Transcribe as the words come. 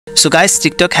So guys,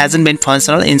 TikTok hasn't been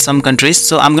functional in some countries,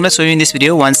 so I'm gonna show you in this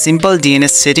video one simple DNS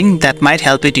setting that might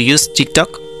help you to use TikTok,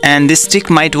 and this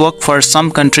trick might work for some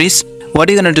countries. What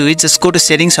you're gonna do is just go to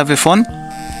settings of your phone,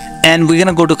 and we're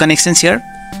gonna go to connections here.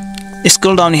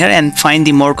 Scroll down here and find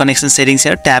the more connection settings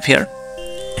here, tap here,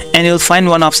 and you'll find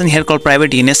one option here called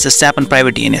private DNS. Just tap on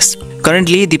private DNS.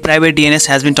 Currently the private DNS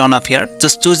has been turned off here.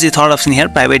 Just choose the third option here,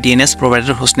 private DNS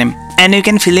provider hostname, and you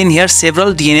can fill in here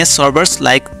several DNS servers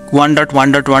like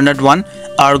 1.1.1.1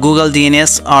 or Google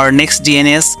DNS or Next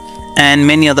DNS and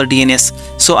many other DNS.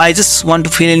 So I just want to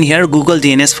fill in here Google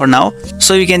DNS for now.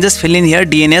 So you can just fill in here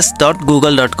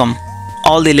dns.google.com.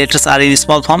 All the letters are in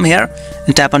small form here,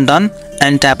 and tap on done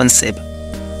and tap on save.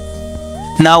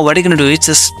 Now what you're gonna do is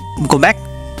just go back,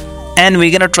 and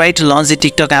we're gonna try to launch the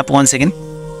TikTok app once again.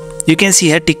 You can see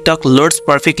here TikTok loads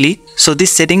perfectly. So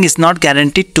this setting is not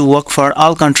guaranteed to work for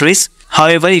all countries.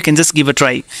 However, you can just give a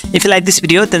try. If you like this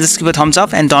video, then just give a thumbs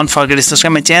up and don't forget to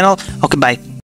subscribe my channel. Okay, bye.